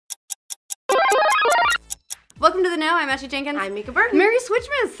Welcome to the Know. I'm Ashley Jenkins. I'm Mica Burton. Merry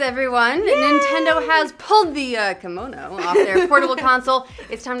Switchmas, everyone. Yay! Nintendo has pulled the kimono off their portable console.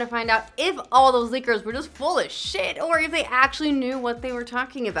 It's time to find out if all those leakers were just full of shit or if they actually knew what they were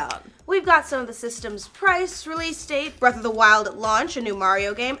talking about. We've got some of the system's price, release date, Breath of the Wild at launch, a new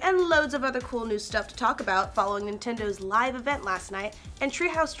Mario game, and loads of other cool new stuff to talk about following Nintendo's live event last night and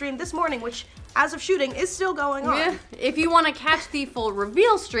Treehouse stream this morning, which, as of shooting, is still going on. Yeah. If you want to catch the full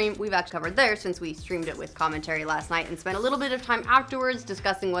reveal stream, we've actually covered there since we streamed it with commentary last night and spent a little bit of time afterwards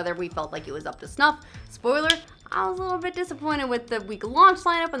discussing whether we felt like it was up to snuff. Spoiler, I was a little bit disappointed with the week launch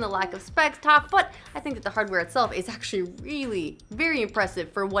lineup and the lack of specs talk, but I think that the hardware itself is actually really very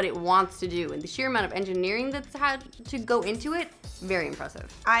impressive for what it wants to do, and the sheer amount of engineering that's had to go into it, very impressive.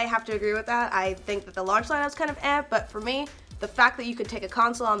 I have to agree with that. I think that the launch lineup's kind of but for me, the fact that you could take a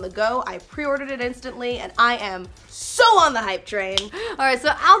console on the go, I pre-ordered it instantly, and I am so on the hype train. Alright,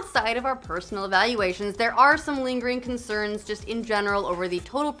 so outside of our personal evaluations, there are some lingering concerns just in general over the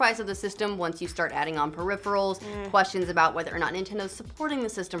total price of the system once you start adding on peripherals, questions about whether or not Nintendo's supporting the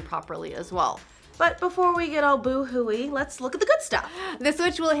system properly as well. But before we get all boo-hooey, let's look at the good stuff. The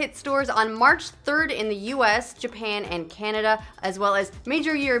Switch will hit stores on March 3rd in the US, Japan, and Canada, as well as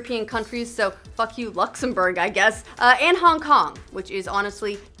major European countries, so fuck you Luxembourg, I guess, and Hong Kong, which is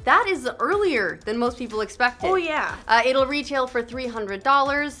honestly, that is earlier than most people expected. Oh yeah. It'll retail for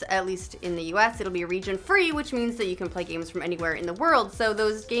 $300, at least in the US. It'll be region free, which means that you can play games from anywhere in the world. So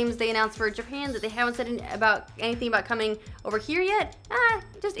those games they announced for Japan that they haven't said anything about coming over here yet,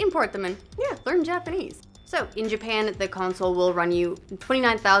 just import them and learn Japanese. So in Japan, the console will run you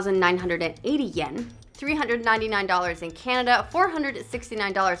 29,980 yen. $399 in Canada,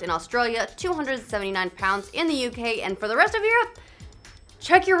 $469 in Australia, £279 in the UK, and for the rest of Europe,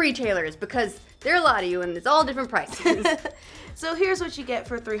 check your retailers because there are a lot of you and it's all different prices. So here's what you get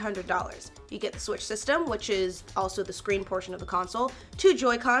for $300. You get the Switch system, which is also the screen portion of the console, 2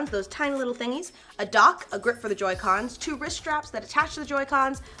 Joy-Cons, those tiny little thingies, a dock, a grip for the Joy-Cons, 2 wrist straps that attach to the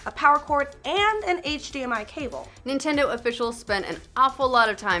Joy-Cons, a power cord, and an HDMI cable. Nintendo officials spent an awful lot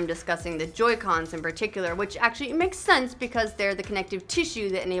of time discussing the Joy-Cons in particular, which actually makes sense because they're the connective tissue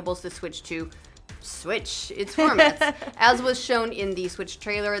that enables the Switch to switch its formats. As was shown in the Switch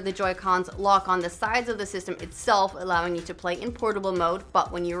trailer, the Joy-Cons lock on the sides of the system itself, allowing you to play in portable mode,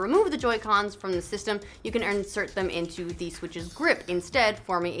 but when you remove the Joy-Cons from the system, you can insert them into the Switch's grip instead,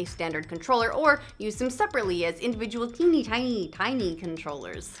 forming a standard controller, or use them separately as individual tiny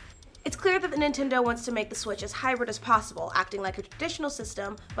controllers. It's clear that the Nintendo wants to make the Switch as hybrid as possible, acting like a traditional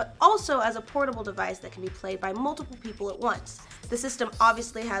system, but also as a portable device that can be played by multiple people at once. The system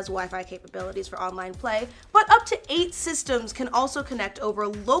obviously has Wi-Fi capabilities for online play, but up to 8 systems can also connect over a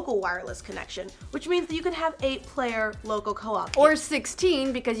local wireless connection, which means that you can have 8-player local co-op. Or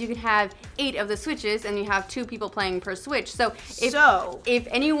 16, because you can have 8 of the Switches and you have 2 people playing per Switch. So if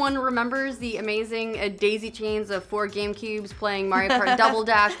anyone remembers the amazing daisy chains of 4 GameCubes playing Mario Kart Double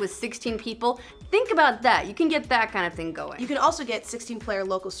Dash with 16 people, think about that. You can get that kind of thing going. You can also get 16-player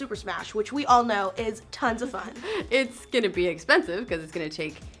local Super Smash, which we all know is tons of fun. It's gonna be expensive because it's gonna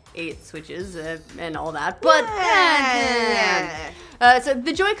take 8 Switches and all that, but so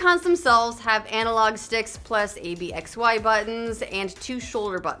the Joy-Cons themselves have analog sticks plus ABXY buttons and 2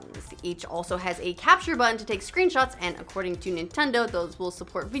 shoulder buttons. Each also has a capture button to take screenshots, and according to Nintendo, those will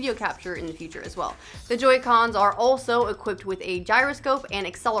support video capture in the future as well. The Joy-Cons are also equipped with a gyroscope and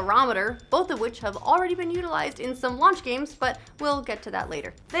accelerometer, both of which have already been utilized in some launch games, but we'll get to that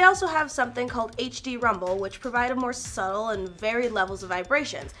later. They also have something called HD Rumble, which provide a more subtle and varied levels of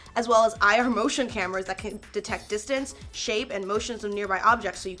vibrations, as well as IR motion cameras that can detect distance, shape, and motions of nearby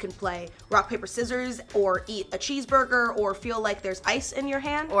objects, so you can play rock, paper, scissors, or eat a cheeseburger, or feel like there's ice in your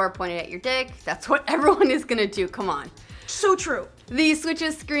hand. Or point it at your dick. That's what everyone is gonna do, come on. So true. The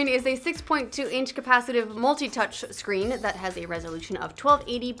Switch's screen is a 6.2-inch capacitive multi-touch screen that has a resolution of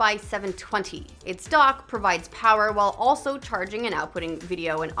 1280 by 720. Its dock provides power while also charging and outputting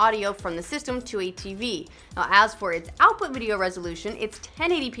video and audio from the system to a TV. Now, as for its output video resolution, it's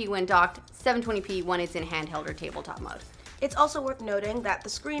 1080p when docked, 720p when it's in handheld or tabletop mode. It's also worth noting that the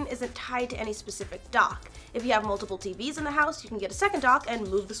screen isn't tied to any specific dock. If you have multiple TVs in the house, you can get a second dock and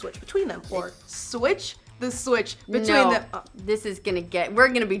move the Switch between them, or switch the Switch between them. This is we're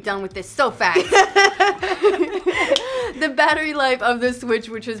gonna be done with this so fast. The battery life of the Switch,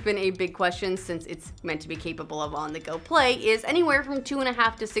 which has been a big question since it's meant to be capable of on-the-go play, is anywhere from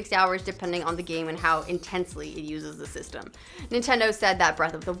 2.5 to 6 hours depending on the game and how intensely it uses the system. Nintendo said that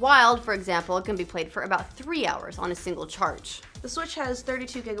Breath of the Wild, for example, can be played for about 3 hours on a single charge. The Switch has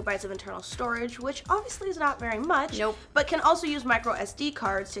 32 gigabytes of internal storage, which obviously is not very much, Nope. but can also use micro SD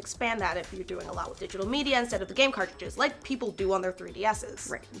cards to expand that if you're doing a lot with digital media instead of the game cartridges, like people do on their 3DSs.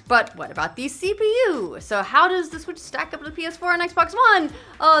 Right. But what about the CPU? So how does the Switch stack up to the PS4 and Xbox One?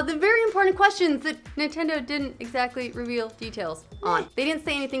 The very important questions that Nintendo didn't exactly reveal details on. They didn't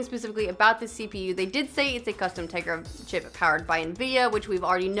say anything specifically about the CPU. They did say it's a custom Tegra chip powered by NVIDIA, which we've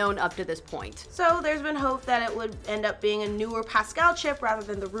already known up to this point. So there's been hope that it would end up being a newer Pascal chip rather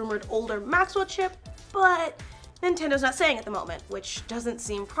than the rumored older Maxwell chip, but Nintendo's not saying at the moment, which doesn't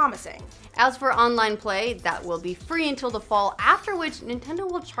seem promising. As for online play, that will be free until the fall, after which Nintendo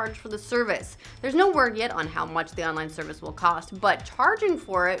will charge for the service. There's no word yet on how much the online service will cost, but charging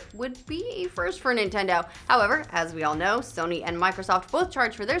for it would be a first for Nintendo. However, as we all know, Sony and Microsoft both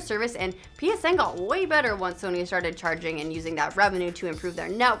charge for their service, and PSN got way better once Sony started charging and using that revenue to improve their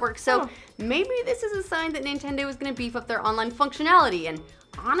network, so maybe this is a sign that Nintendo is going to beef up their online functionality, and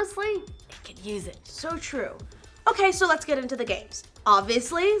honestly, it could use it. So true. Okay, so let's get into the games.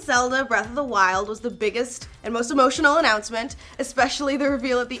 Obviously, Zelda Breath of the Wild was the biggest and most emotional announcement, especially the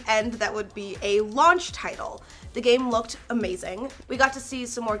reveal at the end that would be a launch title. The game looked amazing. We got to see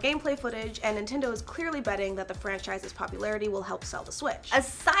some more gameplay footage, and Nintendo is clearly betting that the franchise's popularity will help sell the Switch.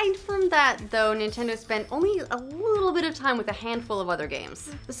 Aside from that, though, Nintendo spent only a little bit of time with a handful of other games.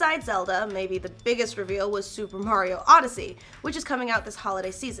 Besides Zelda, maybe the biggest reveal was Super Mario Odyssey, which is coming out this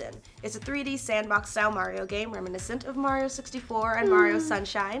holiday season. It's a 3D sandbox-style Mario game reminiscent of Mario 64 and Mario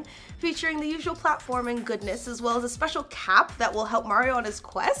Sunshine, featuring the usual platforming goodness as well as a special cap that will help Mario on his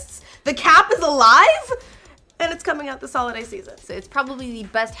quests. The cap is alive? And it's coming out this holiday season. So it's probably the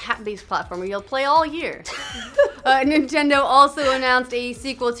best hat-based platformer you'll play all year. Nintendo also announced a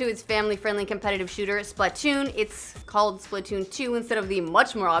sequel to its family-friendly competitive shooter, Splatoon. It's called Splatoon 2 instead of the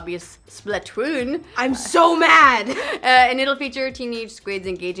much more obvious Splatoon. I'm so mad! And it'll feature teenage squids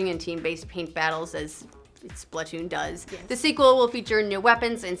engaging in team-based paint battles as Splatoon does. Yes. The sequel will feature new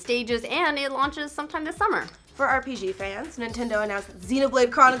weapons and stages, and it launches sometime this summer. For RPG fans, Nintendo announced that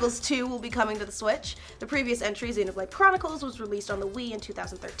Xenoblade Chronicles 2 will be coming to the Switch. The previous entry, Xenoblade Chronicles, was released on the Wii in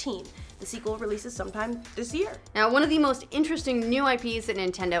 2013. The sequel releases sometime this year. Now, one of the most interesting new IPs that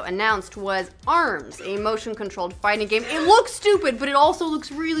Nintendo announced was ARMS, a motion-controlled fighting game. It looks stupid, but it also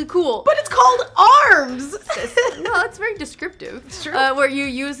looks really cool. But it's called ARMS! No, that's very descriptive. It's true. Where you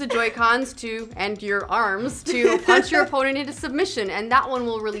use the Joy-Cons and your arms to punch your opponent into submission, and that one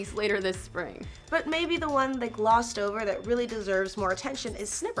will release later this spring. But maybe the one they glossed over that really deserves more attention is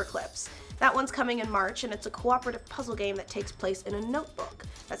Snipperclips. That one's coming in March, and it's a cooperative puzzle game that takes place in a notebook.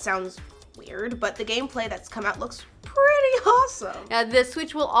 That sounds weird, but the gameplay that's come out looks pretty awesome. Now, the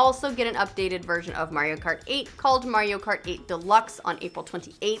Switch will also get an updated version of Mario Kart 8 called Mario Kart 8 Deluxe on April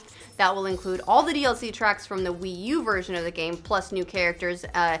 28th. That will include all the DLC tracks from the Wii U version of the game, plus new characters,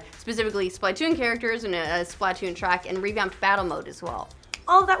 specifically Splatoon characters and a Splatoon track, and revamped battle mode as well.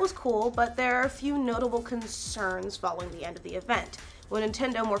 All of that was cool, but there are a few notable concerns following the end of the event, when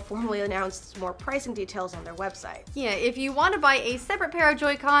Nintendo more formally announced more pricing details on their website. Yeah, if you want to buy a separate pair of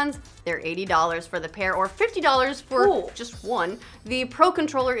Joy-Cons, they're $80 for the pair, or $50 for just one. The Pro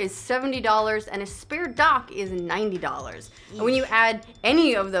Controller is $70, and a spare dock is $90. And when you add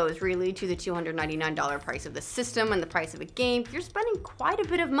any of those, really, to the $299 price of the system and the price of a game, you're spending quite a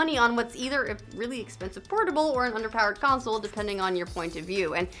bit of money on what's either a really expensive portable or an underpowered console, depending on your point of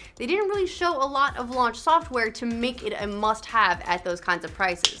view. And they didn't really show a lot of launch software to make it a must-have at those kinds of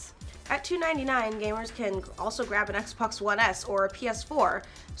prices. At $299, gamers can also grab an Xbox One S or a PS4,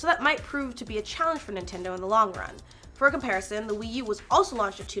 so that might prove to be a challenge for Nintendo in the long run. For a comparison, the Wii U was also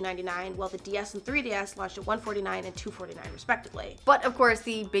launched at $299, while the DS and 3DS launched at $149 and $249 respectively. But of course,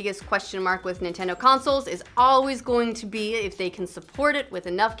 the biggest question mark with Nintendo consoles is always going to be if they can support it with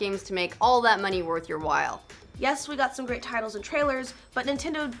enough games to make all that money worth your while. Yes, we got some great titles and trailers, but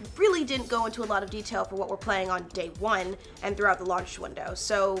Nintendo really didn't go into a lot of detail for what we're playing on day one and throughout the launch window.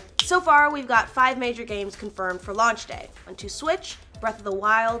 So far we've got 5 major games confirmed for launch day. Onto Switch, Breath of the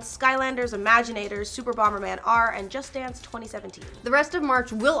Wild, Skylanders, Imaginators, Super Bomberman R, and Just Dance 2017. The rest of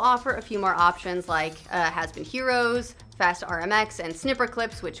March will offer a few more options like Has-Been Heroes, Fast RMX, and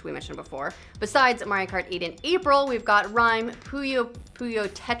Snipperclips, which we mentioned before. Besides Mario Kart 8 in April, we've got Rhyme, Puyo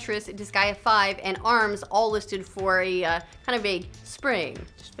Tetris, Disgaea 5, and ARMS all listed for a kind of vague spring.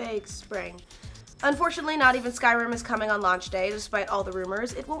 Just vague spring. Unfortunately, not even Skyrim is coming on launch day. Despite all the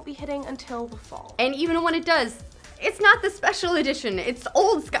rumors, it won't be hitting until the fall. And even when it does, it's not the special edition, it's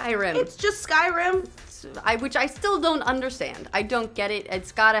old Skyrim. It's just Skyrim. Which I still don't understand. I don't get it.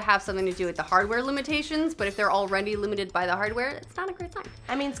 It's gotta have something to do with the hardware limitations, but if they're already limited by the hardware, it's not a great sign.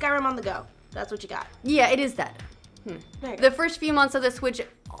 I mean, Skyrim on the go. That's what you got. Yeah, it is that. The first few months of the Switch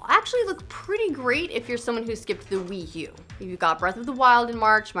actually look pretty great if you're someone who skipped the Wii U. You've got Breath of the Wild in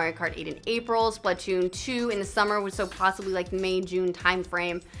March, Mario Kart 8 in April, Splatoon 2 in the summer, so possibly like May, June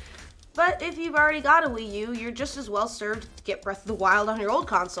timeframe. But if you've already got a Wii U, you're just as well served to get Breath of the Wild on your old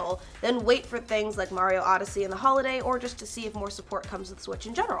console, then wait for things like Mario Odyssey in the holiday, or just to see if more support comes to the Switch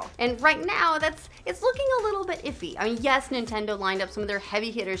in general. And right now, it's looking a little bit iffy. I mean, yes, Nintendo lined up some of their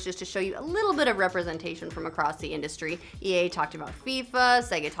heavy hitters just to show you a little bit of representation from across the industry. EA talked about FIFA,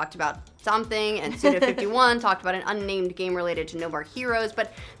 Sega talked about something, and Suda51 talked about an unnamed game related to No More Heroes,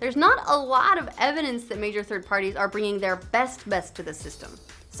 but there's not a lot of evidence that major third parties are bringing their best to the system.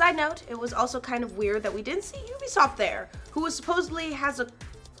 Side note, it was also kind of weird that we didn't see Ubisoft there, who supposedly has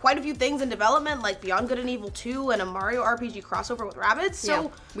quite a few things in development, like Beyond Good and Evil 2 and a Mario RPG crossover with Rabbids, so... Yeah,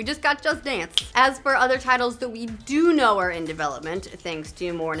 we just got Just Dance. As for other titles that we do know are in development, thanks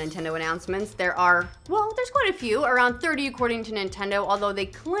to more Nintendo announcements, there's quite a few, around 30 according to Nintendo, although they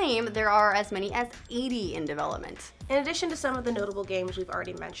claim there are as many as 80 in development. In addition to some of the notable games we've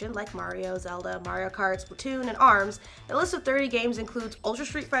already mentioned, like Mario, Zelda, Mario Kart, Splatoon, and ARMS, the list of 30 games includes Ultra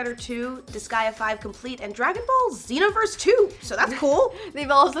Street Fighter 2, Disgaea 5 Complete, and Dragon Ball Xenoverse 2, so that's cool. They've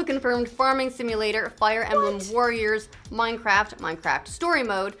also confirmed Farming Simulator, Fire Emblem Warriors, Minecraft Story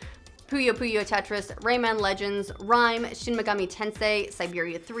Mode, Puyo Puyo Tetris, Rayman Legends, Rime, Shin Megami Tensei,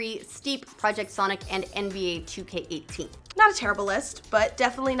 Siberia 3, Steep, Project Sonic, and NBA 2K18. Not a terrible list, but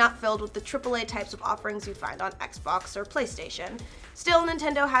definitely not filled with the AAA types of offerings you find on Xbox or PlayStation. Still,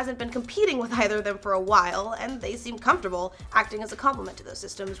 Nintendo hasn't been competing with either of them for a while, and they seem comfortable acting as a complement to those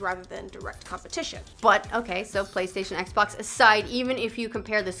systems rather than direct competition. But, okay, so PlayStation, Xbox aside, even if you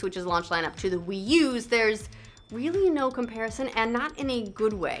compare the Switch's launch lineup to the Wii U's, there's really no comparison, and not in a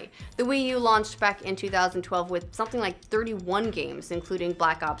good way. The Wii U launched back in 2012 with something like 31 games, including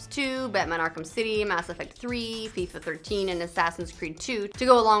Black Ops 2, Batman Arkham City, Mass Effect 3, FIFA 13, and Assassin's Creed 2, to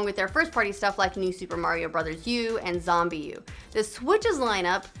go along with their first-party stuff like New Super Mario Bros. U and Zombie U. The Switch's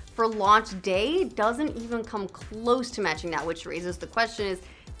lineup for launch day doesn't even come close to matching that, which raises the question is,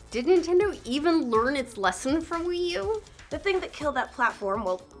 did Nintendo even learn its lesson from Wii U? The thing that killed that platform,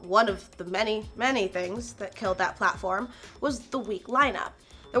 well, one of the many things that killed that platform, was the weak lineup.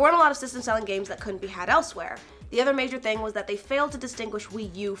 There weren't a lot of system-selling games that couldn't be had elsewhere. The other major thing was that they failed to distinguish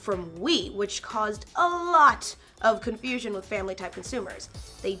Wii U from Wii, which caused a lot of confusion with family-type consumers.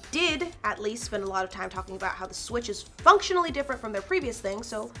 They did, at least, spend a lot of time talking about how the Switch is functionally different from their previous thing,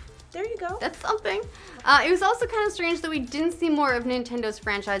 so there you go. That's something. It was also kind of strange that we didn't see more of Nintendo's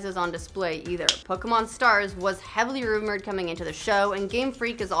franchises on display either. Pokemon Stars was heavily rumored coming into the show, and Game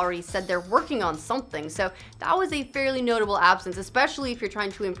Freak has already said they're working on something, so that was a fairly notable absence, especially if you're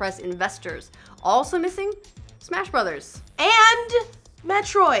trying to impress investors. Also missing? Smash Brothers. And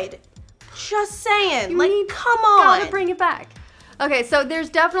Metroid. Just saying, come on. Gotta bring it back. Okay, so there's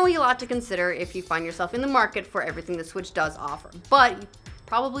definitely a lot to consider if you find yourself in the market for everything the Switch does offer, but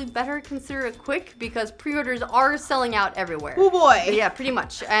probably better consider it quick because pre-orders are selling out everywhere. Oh boy. Yeah, pretty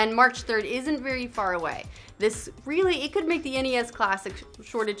much. And March 3rd isn't very far away. This really, it could make the NES Classic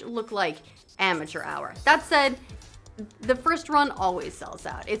shortage look like amateur hour. That said, the first run always sells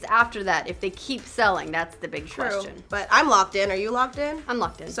out. It's after that, if they keep selling, that's the big question. But I'm locked in. Are you locked in? I'm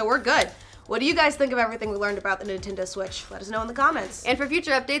locked in. So we're good. What do you guys think of everything we learned about the Nintendo Switch? Let us know in the comments. And for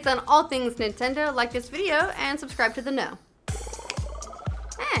future updates on all things Nintendo, like this video and subscribe to The Know.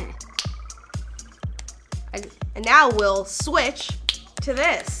 And now we'll switch to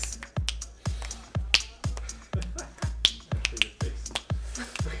this.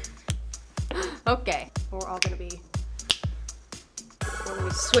 Okay. We're all gonna be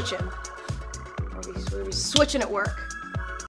switching. We're gonna be switching at work.